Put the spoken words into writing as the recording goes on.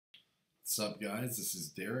What's up, guys? This is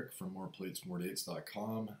Derek from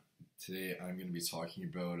moreplatesmoredates.com. Today I'm going to be talking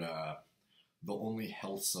about the only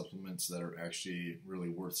health supplements that are actually really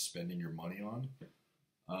worth spending your money on.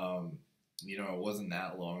 It wasn't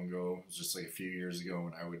that long ago. It was just like a few years ago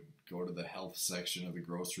when I would go to the health section of the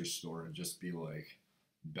grocery store and just be like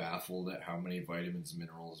baffled at how many vitamins and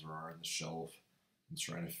minerals there are on the shelf and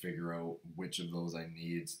trying to figure out which of those I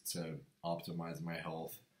need to optimize my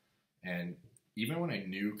health. And even when I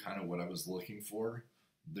knew kind of what I was looking for,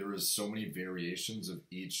 there was so many variations of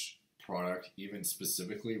each product, even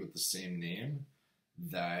specifically with the same name,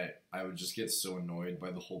 that I would just get so annoyed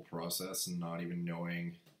by the whole process and not even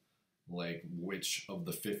knowing like which of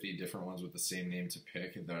the 50 different ones with the same name to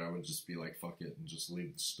pick, that I would just be like, fuck it, and just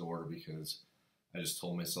leave the store because I just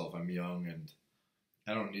told myself I'm young and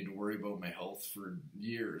I don't need to worry about my health for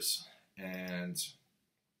years. And,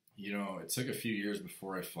 it took a few years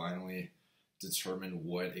before I finally determine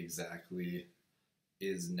what exactly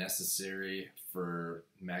is necessary for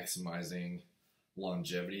maximizing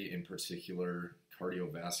longevity, in particular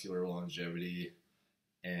cardiovascular longevity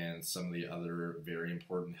and some of the other very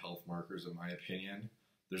important health markers, in my opinion.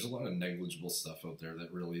 There's a lot of negligible stuff out there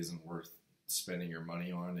that really isn't worth spending your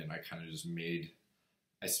money on, and I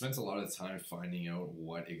spent a lot of time finding out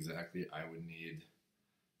what exactly I would need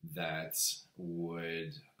that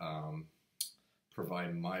would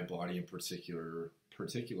provide my body in particular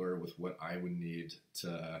with what I would need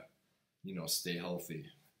to, stay healthy.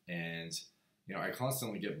 And, I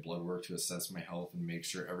constantly get blood work to assess my health and make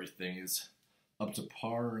sure everything is up to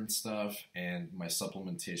par and stuff. And my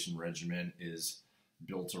supplementation regimen is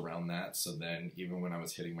built around that. So then even when I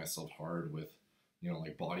was hitting myself hard with,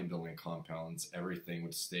 like bodybuilding compounds, everything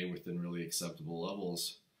would stay within really acceptable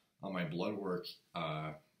levels on my blood work,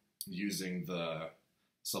 using the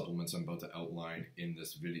supplements I'm about to outline in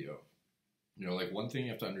this video. One thing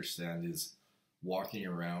you have to understand is walking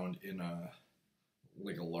around in a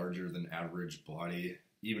larger than average body,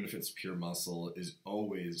 even if it's pure muscle, is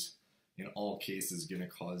always, in all cases, going to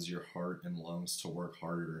cause your heart and lungs to work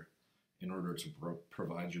harder in order to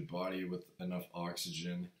provide your body with enough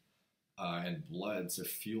oxygen and blood to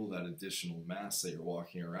fuel that additional mass that you're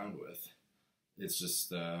walking around with. It's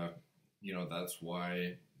just, that's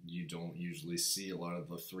why you don't usually see a lot of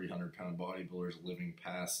the 300-pound bodybuilders living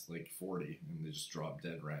past like 40 and they just drop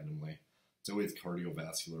dead randomly. It's always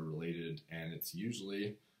cardiovascular related, and it's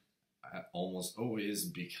usually almost always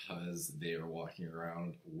because they are walking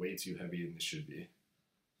around way too heavy than they should be.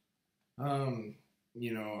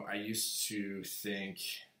 I used to think,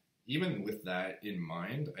 even with that in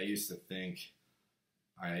mind, I used to think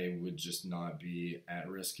I would just not be at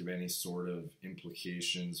risk of any sort of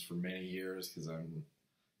implications for many years because I'm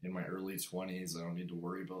in my early 20s. I don't need to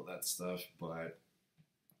worry about that stuff. But,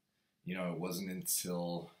 it wasn't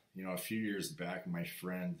until, a few years back, one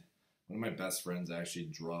of my best friends actually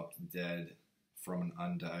dropped dead from an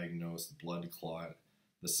undiagnosed blood clot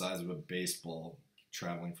the size of a baseball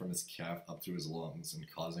traveling from his calf up to his lungs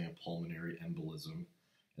and causing a pulmonary embolism.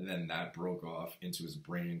 And then that broke off into his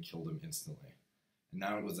brain and killed him instantly. And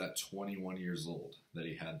now it was at 21 years old that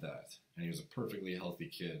he had that. And he was a perfectly healthy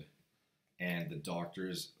kid. And the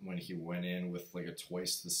doctors, when he went in with like a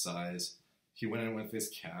twice the size, he went in with his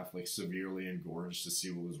calf like severely engorged to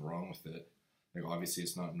see what was wrong with it. Like, obviously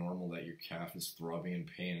it's not normal that your calf is throbbing in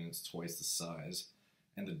pain and it's twice the size.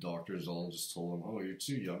 And the doctors all just told him, oh, you're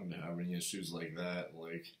too young to have any issues like that.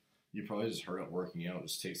 Like, you probably just hurry up working out,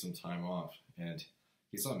 just take some time off. And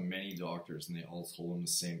he saw many doctors and they all told him the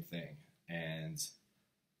same thing. And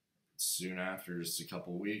soon after, just a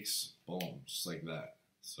couple weeks, boom, just like that.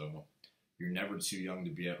 So you're never too young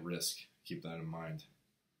to be at risk. Keep that in mind.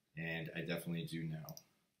 And I definitely do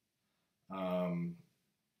now.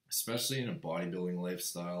 Especially in a bodybuilding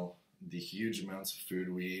lifestyle, the huge amounts of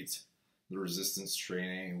food we eat, the resistance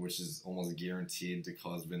training, which is almost guaranteed to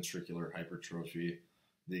cause ventricular hypertrophy,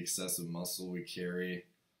 the excessive muscle we carry,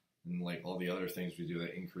 and like all the other things we do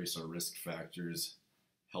that increase our risk factors.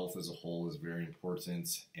 Health as a whole is very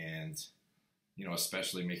important, and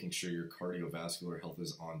especially making sure your cardiovascular health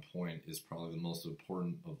is on point is probably the most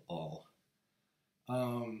important of all.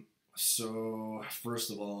 So first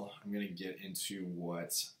of all, I'm going to get into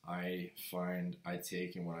what I find I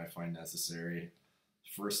take and what I find necessary.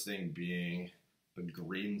 First thing being a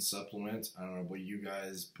green supplement. I don't know about you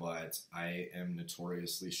guys, but I am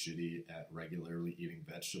notoriously shitty at regularly eating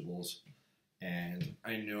vegetables. And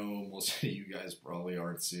I know most of you guys probably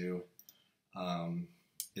are too.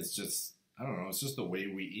 It's just, I don't know, it's just the way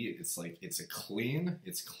we eat. It's like, it's clean.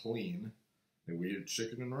 Like, we eat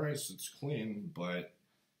chicken and rice, it's clean, but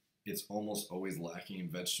it's almost always lacking in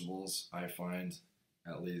vegetables, I find,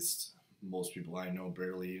 at least most people I know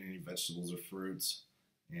barely eat any vegetables or fruits,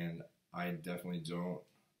 and I definitely don't.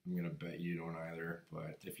 I'm gonna bet you don't either.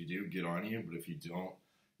 But if you do, get on you. But if you don't,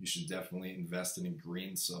 you should definitely invest in a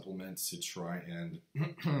green supplement to try and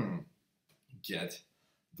get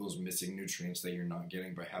those missing nutrients that you're not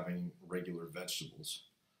getting by having regular vegetables.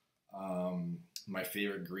 My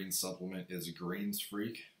favorite green supplement is Greens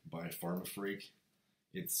Freak by Pharma Freak.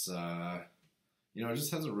 It's it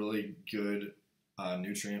just has a really good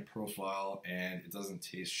nutrient profile, and it doesn't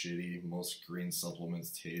taste shitty. Most green supplements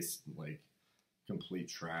taste like complete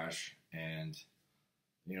trash, and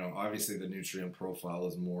obviously the nutrient profile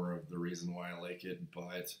is more of the reason why I like it,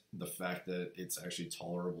 but the fact that it's actually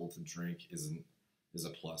tolerable to drink is a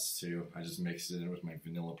plus too. I just mix it in with my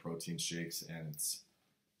vanilla protein shakes, and it's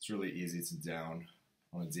really easy to down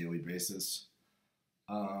on a daily basis.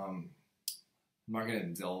 I'm not gonna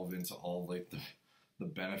delve into all like the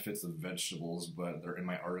benefits of vegetables, but they're in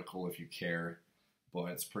my article if you care. But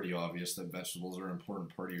it's pretty obvious that vegetables are an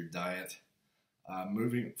important part of your diet.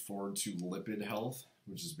 Moving forward to lipid health,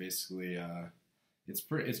 which is basically it's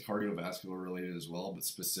cardiovascular related as well, but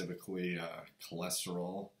specifically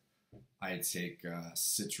cholesterol. I take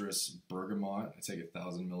citrus bergamot. I take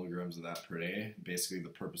 1,000 milligrams of that per day. Basically, the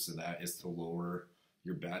purpose of that is to lower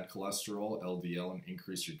your bad cholesterol, LDL, and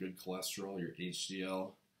increase your good cholesterol, your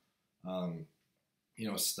HDL.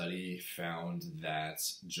 A study found that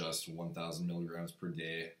just 1,000 milligrams per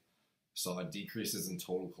day saw decreases in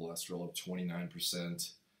total cholesterol of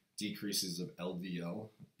 29%, decreases of LDL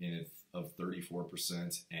of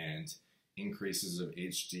 34%, and increases of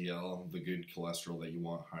HDL, the good cholesterol that you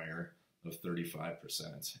want higher, of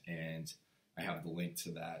 35%. And I have the link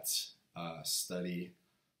to that study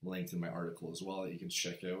linked in my article as well that you can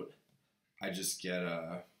check out. I just get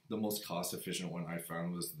the most cost efficient one I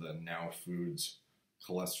found was the Now Foods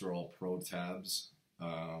Cholesterol Pro Tabs.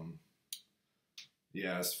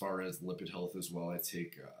 As far as lipid health as well, I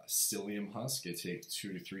take psyllium husk. I take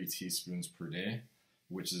 2 to 3 teaspoons per day,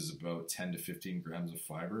 which is about 10 to 15 grams of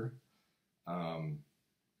fiber.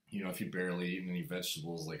 If you barely eat any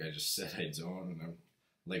vegetables, like I just said, I don't, and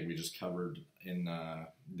like we just covered in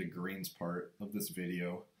the greens part of this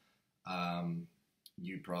video,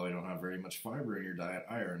 you probably don't have very much fiber in your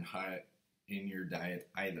diet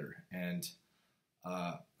either. And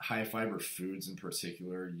high fiber foods in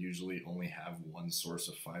particular usually only have one source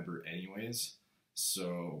of fiber anyways,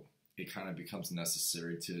 so it kind of becomes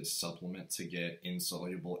necessary to supplement to get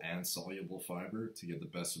insoluble and soluble fiber to get the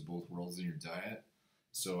best of both worlds in your diet.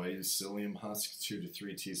 So I use psyllium husk 2 to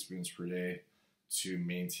 3 teaspoons per day to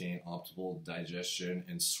maintain optimal digestion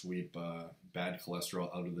and sweep bad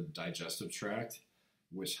cholesterol out of the digestive tract,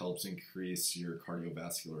 which helps increase your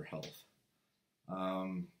cardiovascular health.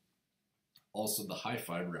 Also, the high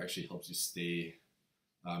fiber actually helps you stay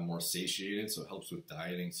more satiated, so it helps with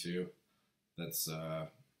dieting too. That's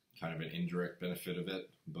kind of an indirect benefit of it,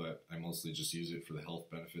 but I mostly just use it for the health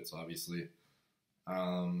benefits, obviously.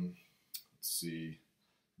 Let's see.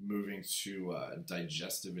 Moving to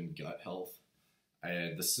digestive and gut health.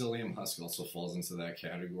 The psyllium husk also falls into that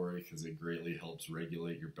category because it greatly helps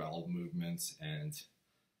regulate your bowel movements and,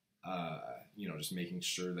 just making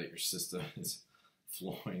sure that your system is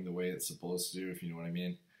flowing the way it's supposed to, if you know what I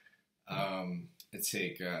mean. I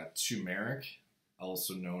take turmeric,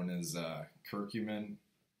 also known as curcumin.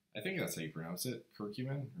 I think that's how you pronounce it,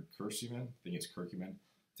 curcumin or curcumin. I think it's curcumin.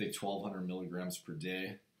 I take 1,200 milligrams per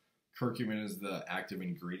day. Curcumin is the active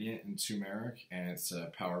ingredient in turmeric, and it's a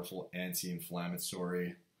powerful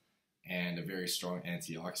anti-inflammatory and a very strong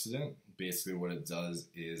antioxidant. Basically what it does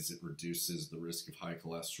is it reduces the risk of high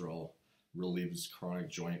cholesterol, relieves chronic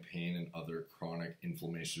joint pain and other chronic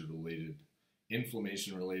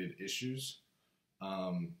inflammation-related issues.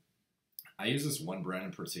 I use this one brand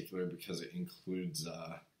in particular because it includes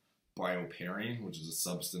bioperine, which is a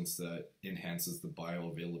substance that enhances the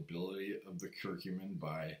bioavailability of the curcumin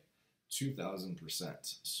by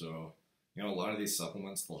 2,000%. So, a lot of these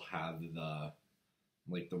supplements, they'll have the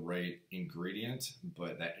right ingredient,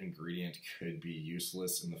 but that ingredient could be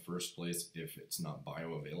useless in the first place if it's not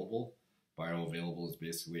bioavailable. Bioavailable is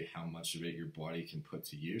basically how much of it your body can put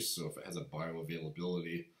to use. So if it has a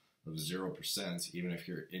bioavailability of 0%, even if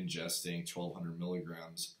you're ingesting 1,200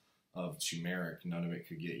 milligrams of turmeric, none of it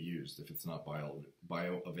could get used if it's not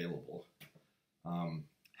bioavailable.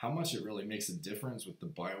 How much it really makes a difference with the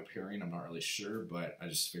bioperine, I'm not really sure, but I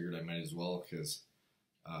just figured I might as well because,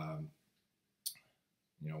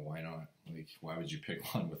 why not? Why would you pick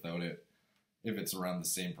one without it if it's around the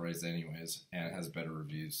same price anyways, and it has better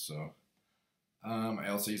reviews, so. I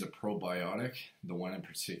also use a probiotic. The one in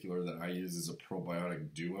particular that I use is a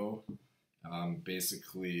probiotic duo.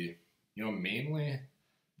 Basically, Mainly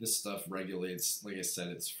this stuff regulates, like I said,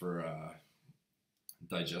 it's for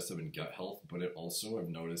digestive and gut health, but it also, I've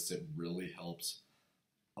noticed, it really helps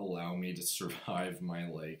allow me to survive my,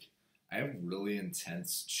 like, I have really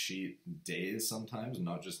intense cheat days sometimes,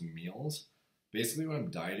 not just meals. Basically, when I'm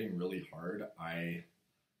dieting really hard,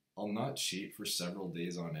 I'll not cheat for several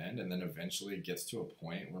days on end, and then eventually it gets to a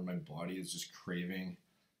point where my body is just craving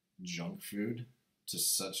junk food to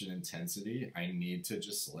such an intensity. I need to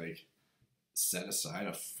just like set aside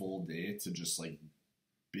a full day to just like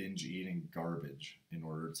binge eating garbage in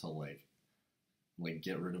order to like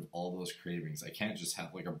get rid of all those cravings. I can't just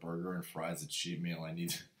have like a burger and fries a cheat meal. I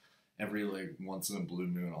need every like once in a blue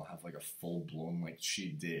moon I'll have like a full blown like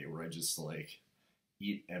cheat day where I just like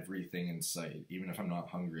eat everything in sight. Even if I'm not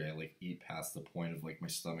hungry, I like eat past the point of like my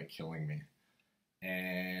stomach killing me.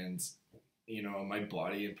 And my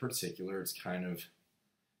body in particular, it's kind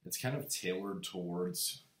of tailored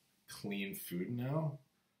towards clean food now.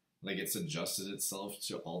 Like it's adjusted itself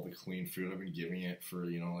to all the clean food I've been giving it for,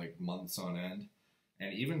 like months on end.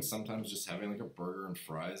 And even sometimes just having like a burger and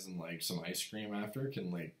fries and like some ice cream after can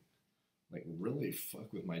like really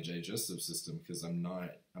fuck with my digestive system because I'm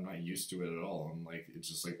not used to it at all. I'm like it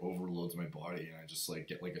just like overloads my body and I just like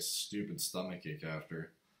get like a stupid stomach ache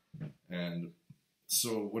after. And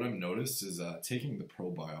so what I've noticed is taking the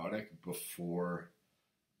probiotic before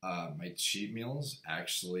my cheat meals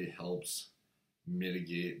actually helps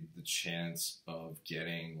mitigate the chance of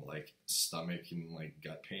getting like stomach and like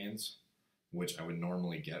gut pains, which I would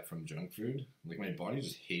normally get from junk food. Like my body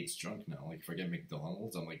just hates junk now. Like if I get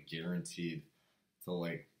McDonald's, I'm like guaranteed to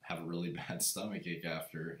like have a really bad stomach ache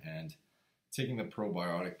after. And taking the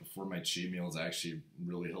probiotic before my cheat meals actually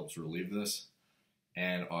really helps relieve this.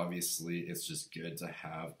 And obviously, it's just good to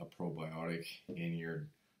have a probiotic in your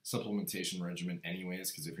supplementation regimen anyways,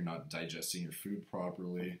 because if you're not digesting your food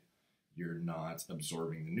properly, you're not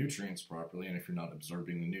absorbing the nutrients properly. And if you're not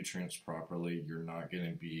absorbing the nutrients properly, you're not going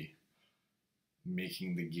to be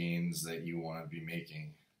making the gains that you want to be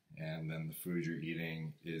making. And then the food you're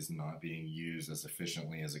eating is not being used as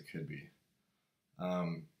efficiently as it could be.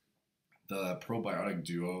 The probiotic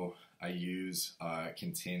duo I use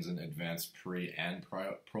contains an advanced pre and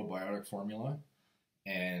probiotic formula,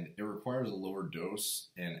 and it requires a lower dose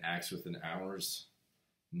and acts within hours,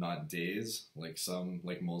 not days, like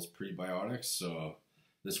most prebiotics. So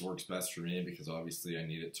this works best for me because obviously I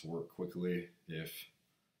need it to work quickly. If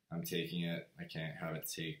I'm taking it, I can't have it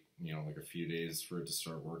take like a few days for it to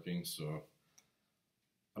start working. So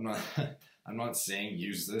I'm not I'm not saying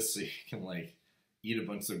use this so you can like eat a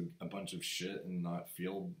bunch of shit and not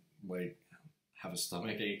feel like have a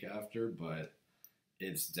stomach ache after, but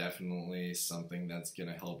it's definitely something that's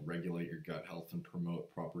going to help regulate your gut health and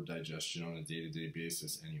promote proper digestion on a day-to-day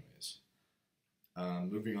basis anyways.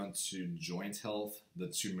 Moving on to joint health, the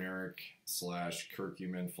turmeric /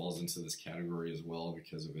 curcumin falls into this category as well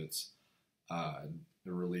because of it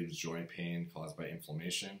relieves joint pain caused by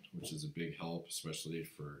inflammation, which is a big help, especially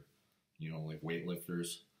for like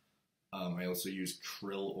weightlifters. I also use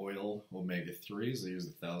krill oil, omega-3s. I use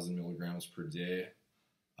 1,000 milligrams per day.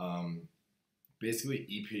 Basically,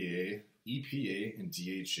 EPA and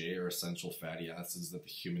DHA are essential fatty acids that the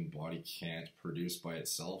human body can't produce by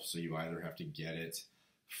itself. So you either have to get it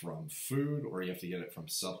from food or you have to get it from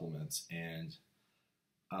supplements. And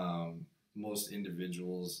most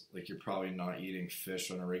individuals, like you're probably not eating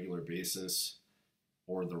fish on a regular basis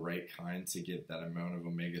or the right kind to get that amount of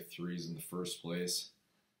omega-3s in the first place.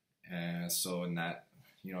 And so in that,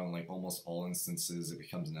 in like almost all instances, it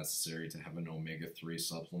becomes necessary to have an omega-3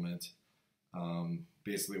 supplement.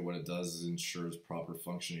 Basically what it does is ensures proper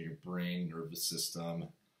function of your brain, nervous system,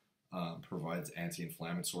 provides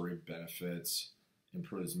anti-inflammatory benefits,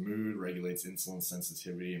 improves mood, regulates insulin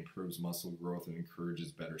sensitivity, improves muscle growth, and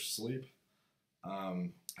encourages better sleep.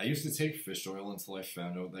 I used to take fish oil until I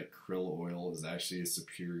found out that krill oil is actually a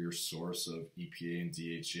superior source of EPA and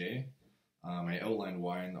DHA. I outlined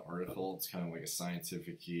why in the article. It's kind of like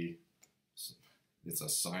it's a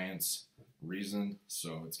science reason,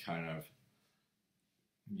 so it's kind of,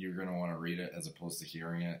 you're going to want to read it as opposed to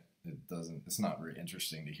hearing it. It's not very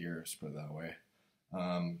interesting to hear, let's put it that way.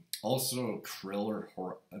 Also, krill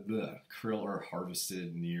are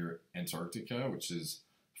harvested near Antarctica, which is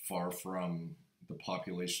far from the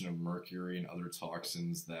population of mercury and other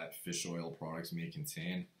toxins that fish oil products may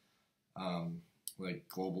contain. Like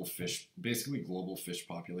global fish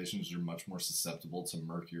populations are much more susceptible to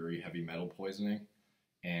mercury, heavy metal poisoning,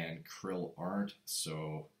 and krill aren't.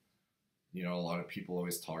 So, a lot of people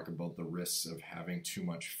always talk about the risks of having too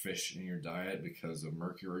much fish in your diet because of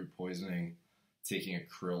mercury poisoning. taking a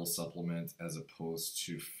krill supplement as opposed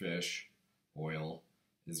to fish oil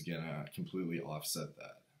is gonna completely offset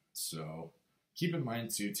that. So keep in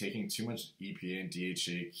mind too, taking too much EPA and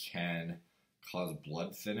DHA can cause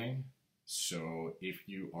blood thinning. So if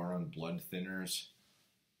you are on blood thinners,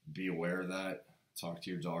 be aware of that. Talk to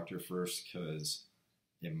your doctor first, because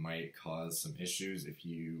it might cause some issues if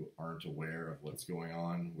you aren't aware of what's going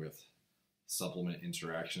on with supplement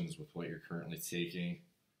interactions with what you're currently taking.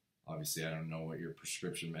 Obviously, I don't know what your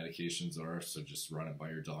prescription medications are, so just run it by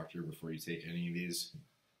your doctor before you take any of these.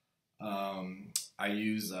 I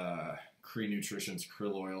use Cree Nutrition's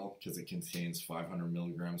krill oil because it contains 500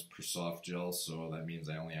 milligrams per soft gel, so that means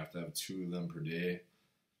I only have to have 2 of them per day,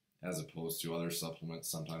 as opposed to other supplements.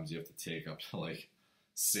 Sometimes you have to take up to like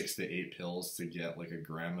 6 to 8 pills to get like a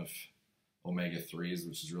gram of omega-3s,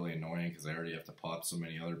 which is really annoying because I already have to pop so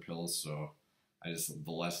many other pills, so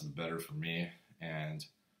the less the better for me. And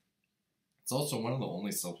it's also one of the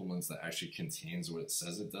only supplements that actually contains what it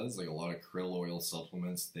says it does. Like a lot of krill oil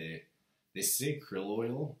supplements, they say krill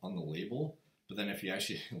oil on the label, but then if you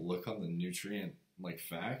actually look on the nutrient like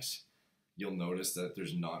facts, you'll notice that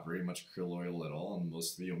there's not very much krill oil at all, and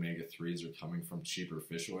most of the omega-3s are coming from cheaper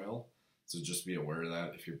fish oil. So just be aware of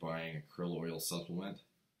that if you're buying a krill oil supplement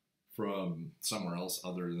from somewhere else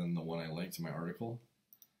other than the one I linked in my article.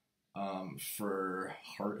 For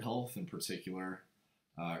heart health in particular,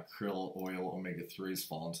 krill oil omega-3s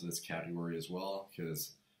fall into this category as well,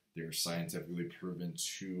 because they're scientifically proven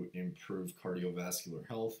to improve cardiovascular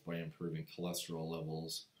health by improving cholesterol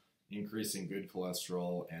levels, increasing good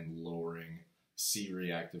cholesterol, and lowering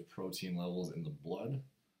C-reactive protein levels in the blood.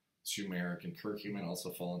 Turmeric and curcumin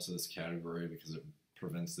also fall into this category because it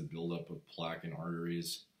prevents the buildup of plaque in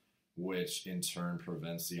arteries, which in turn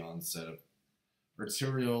prevents the onset of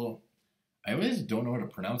arterial... I always don't know how to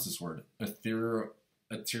pronounce this word.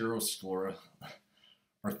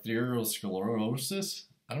 Atherosclerosis?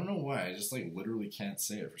 I don't know why. I just like literally can't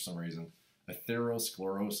say it for some reason.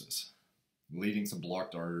 Atherosclerosis, leading to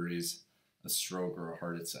blocked arteries, a stroke, or a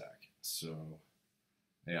heart attack. So,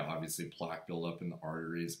 yeah, obviously plaque buildup in the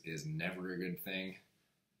arteries is never a good thing.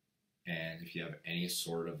 And if you have any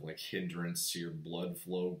sort of like hindrance to your blood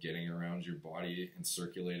flow getting around your body and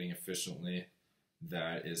circulating efficiently,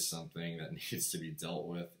 that is something that needs to be dealt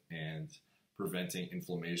with. And preventing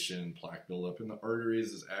inflammation and plaque buildup in the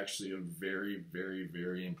arteries is actually a very, very,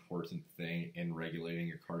 very important thing in regulating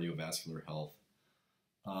your cardiovascular health.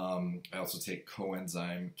 I also take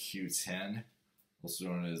coenzyme Q10, also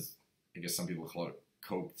known as, I guess some people call it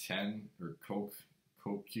Coke 10 or Coke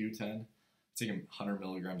Q10. I take 100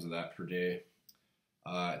 milligrams of that per day.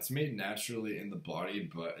 It's made naturally in the body,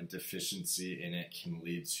 but a deficiency in it can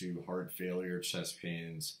lead to heart failure, chest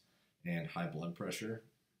pains, and high blood pressure.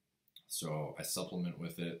 So I supplement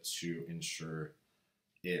with it to ensure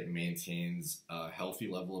it maintains a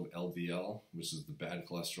healthy level of LDL, which is the bad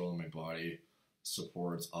cholesterol in my body,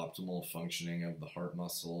 supports optimal functioning of the heart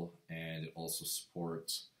muscle, and it also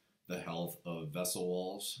supports the health of vessel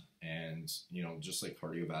walls and, just like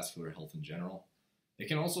cardiovascular health in general. It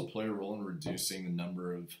can also play a role in reducing the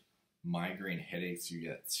number of migraine headaches you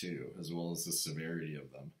get too, as well as the severity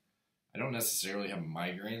of them. I don't necessarily have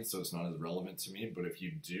migraines, so it's not as relevant to me, but if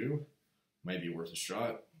you do, it might be worth a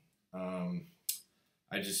shot.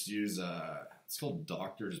 I just use, it's called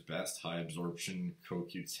Doctor's Best High Absorption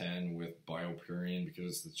CoQ10 with BioPerine because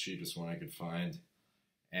it's the cheapest one I could find.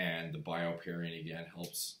 And the BioPerine, again,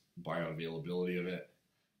 helps bioavailability of it.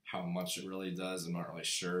 How much it really does, I'm not really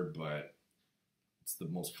sure, but it's the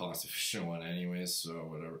most cost efficient one anyways, so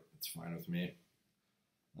whatever, it's fine with me.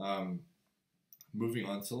 Moving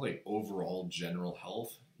on to like overall general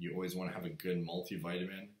health, you always want to have a good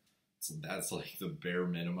multivitamin. So that's like the bare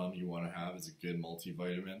minimum you want to have is a good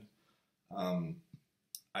multivitamin.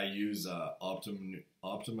 I use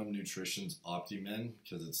Optimum Nutrition's Optimin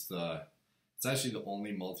because it's actually the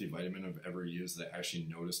only multivitamin I've ever used that actually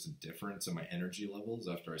noticed a difference in my energy levels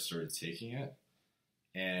after I started taking it.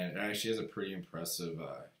 And it actually has a pretty impressive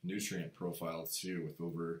nutrient profile too, with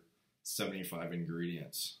over 75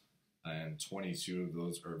 ingredients. And 22 of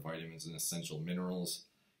those are vitamins and essential minerals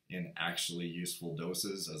in actually useful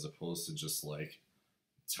doses, as opposed to just like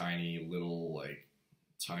tiny little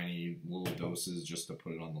doses just to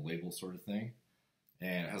put it on the label sort of thing.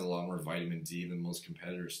 And it has a lot more vitamin D than most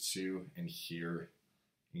competitors too. And here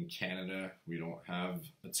in Canada, we don't have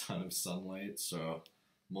a ton of sunlight, so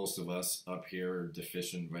most of us up here are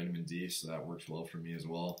deficient in vitamin D, so that works well for me as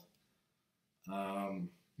well.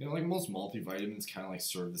 Like most multivitamins kind of like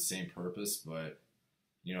serve the same purpose, but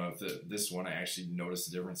if this one I actually noticed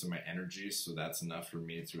a difference in my energy, so that's enough for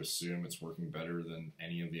me to assume it's working better than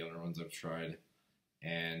any of the other ones I've tried.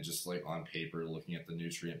 And just like on paper, looking at the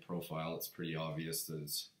nutrient profile, it's pretty obvious that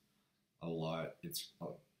it's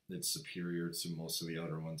superior to most of the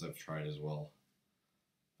other ones I've tried as well.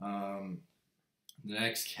 The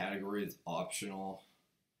next category is optional.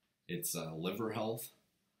 It's liver health.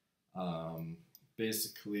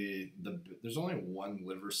 Basically, there's only one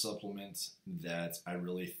liver supplement that I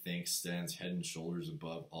really think stands head and shoulders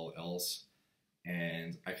above all else.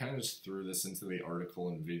 And I kind of just threw this into the article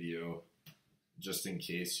and video just in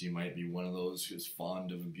case you might be one of those who's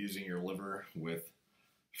fond of abusing your liver with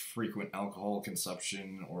frequent alcohol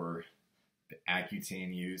consumption or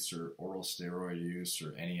Accutane use or oral steroid use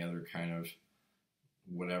or any other kind of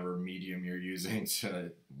whatever medium you're using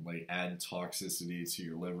to like add toxicity to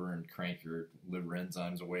your liver and crank your liver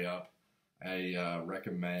enzymes way up. I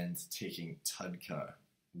recommend taking TUDCA,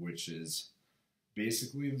 which is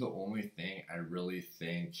basically the only thing I really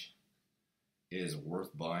think is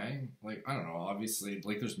worth buying. Like, I don't know, obviously,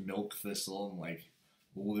 like there's milk thistle and like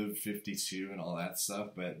Live 52 and all that stuff,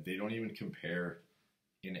 but they don't even compare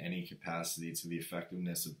in any capacity to the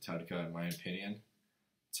effectiveness of TUDCA, in my opinion.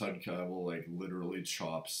 TUDCA will like literally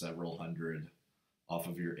chop several hundred off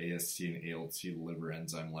of your AST and ALT liver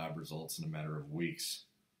enzyme lab results in a matter of weeks.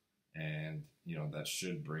 And, you know, that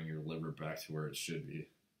should bring your liver back to where it should be.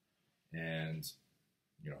 And,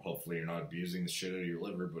 you know, hopefully you're not abusing the shit out of your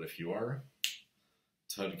liver, but if you are,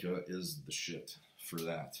 TUDCA is the shit for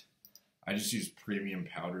that. I just use Premium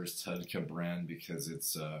Powders TUDCA brand because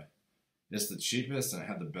it's the cheapest and it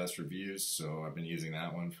had the best reviews, so I've been using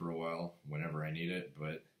that one for a while whenever I need it,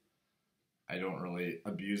 but I don't really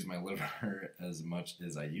abuse my liver as much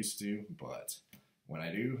as I used to, but when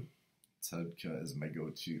I do, TUDCA is my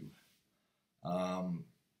go-to.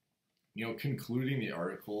 You know, concluding the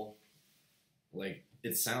article, like,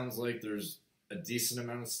 it sounds like there's a decent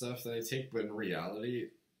amount of stuff that I take, but in reality,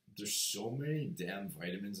 there's so many damn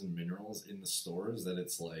vitamins and minerals in the stores that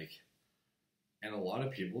it's like, and a lot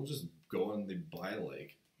of people just go and they buy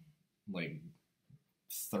like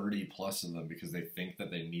 30 plus of them because they think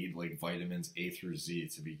that they need like vitamins A through Z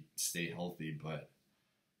to stay healthy. But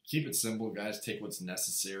keep it simple, guys. Take what's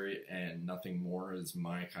necessary and nothing more is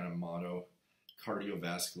my kind of motto.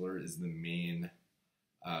 Cardiovascular is the main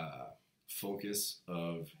focus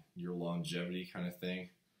of your longevity kind of thing.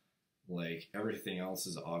 Like, everything else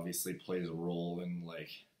is obviously plays a role in like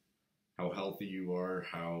how healthy you are,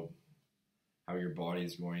 how your body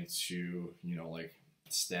is going to, you know, like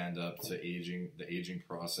stand up to the aging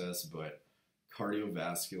process, but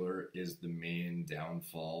cardiovascular is the main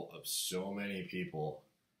downfall of so many people,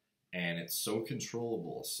 and it's so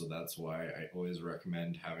controllable. So that's why I always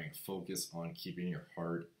recommend having a focus on keeping your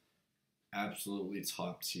heart absolutely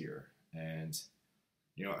top tier. And,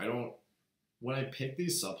 you know, when I picked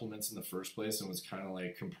these supplements in the first place and was kind of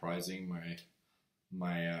like comprising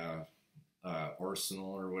my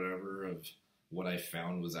arsenal or whatever of what I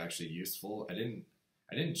found was actually useful, I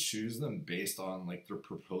didn't choose them based on like their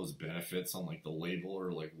proposed benefits on like the label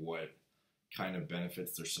or like what kind of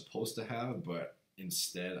benefits they're supposed to have, but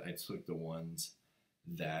instead I took the ones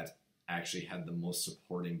that actually had the most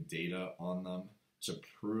supporting data on them to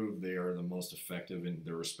prove they are the most effective in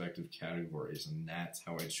their respective categories, and that's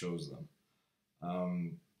how I chose them.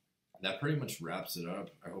 That pretty much wraps it up.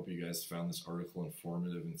 I hope you guys found this article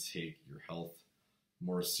informative and take your health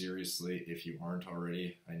more seriously if you aren't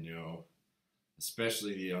already. I know,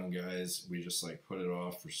 especially the young guys, we just like put it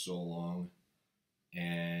off for so long,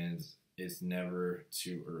 and it's never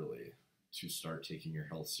too early to start taking your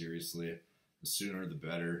health seriously. The sooner the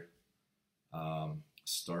better.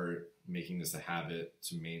 Start making this a habit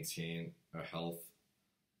to maintain a health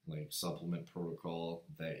like supplement protocol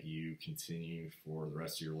that you continue for the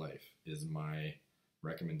rest of your life is my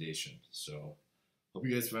recommendation. So hope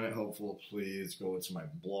you guys found it helpful. Please go to my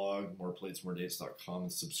blog, moreplatesmoredates.com,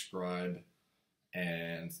 and subscribe,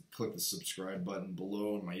 and click the subscribe button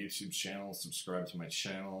below on my YouTube channel. Subscribe to my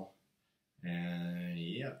channel, and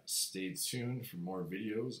yeah, stay tuned for more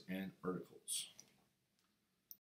videos and articles.